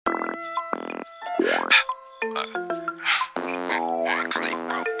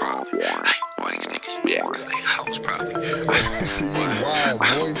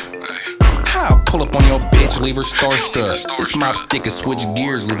up on your bitch, leave her starstruck. This mop stick and switch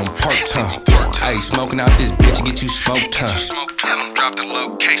gears, leave them parked, huh? Ayy, smoking out this bitch, get you smoked, huh? Tell them drop the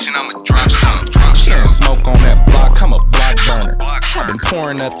location, I'ma drop some. Sharing smoke on that block, I'm a block burner. I've been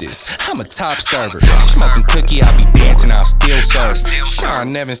pouring up this, I'm a top server. Smoking cookie, I be dancing, I'll still serve.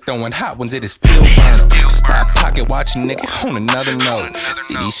 Sean Evans throwing hot ones, it is still burner. Stop pocket watching, nigga, on another note.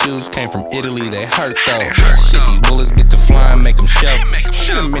 See, these shoes came from Italy, they hurt though. Shit, these bullets get to flying, make them shuffle.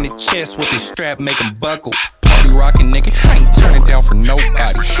 Hit him in the chest with this strap, make him buckle. Party rockin', nigga, I ain't turning down for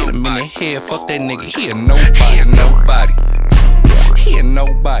nobody. Hit him in the head, fuck that nigga, he a nobody, nobody. He a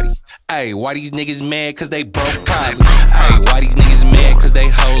nobody. Ayy, why these niggas mad cause they broke probably? Ayy, why these niggas mad cause they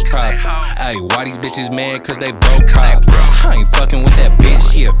hoes probably? Ayy, why these bitches mad cause they broke probably? I ain't fucking with that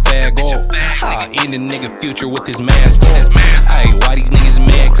bitch, she a fag off. I'll end a nigga future with his mask off. Ayy, why these niggas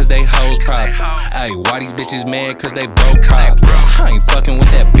mad cause they hoes probably? Ayy, why these bitches mad cause they broke probably? I ain't fucking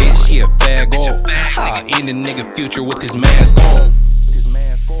with that bitch, she a fag off. I'll end a nigga future with his mask off.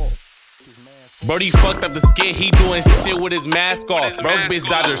 Brody fucked up the skit, he doing shit with his mask off. Broke bitch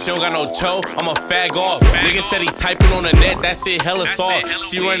Dodger, she don't got no cho, I'm a fag off. Nigga said he typing on the net, that shit hella soft.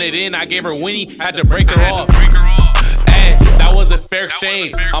 She run it in, I gave her Winnie, had to break her off. Ayy, that was a fair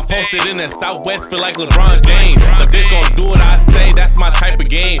exchange. I'm posted in the Southwest, feel like LeBron James. The bitch gon' do what I say, that's my type of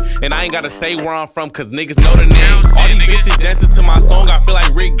game. And I ain't gotta say where I'm from, cause niggas know the name. All these bitches dancing to my song, I feel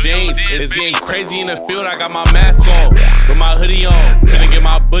like Rick James. It's getting crazy in the field, I got my mask on. With my hoodie on, finna get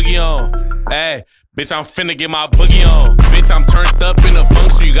my boogie on. Ayy, bitch, I'm finna get my boogie on. Bitch, I'm turned up in the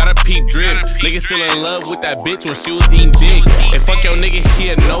function, you gotta peep drip. Niggas still in love with that bitch when she was eating dick. And fuck your nigga, he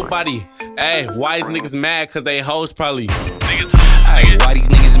a nobody. Ayy, why these niggas mad? Cause they hoes probably. Ayy, why these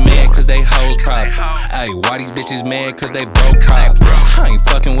niggas mad cause they hoes probably? Ayy, why these bitches mad cause they broke probably? I ain't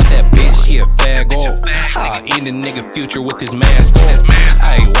fucking with that bitch, she a fag off. I'll end a nigga future with his mask off.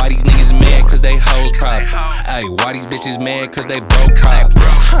 Ayy, why these niggas mad cause they hoes probably? Ayy, why these bitches mad cause they broke probably?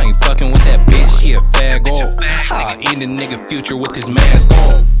 I ain't fucking with that bitch, she a fag off. I'll end a nigga future with his mask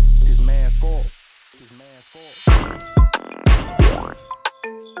off.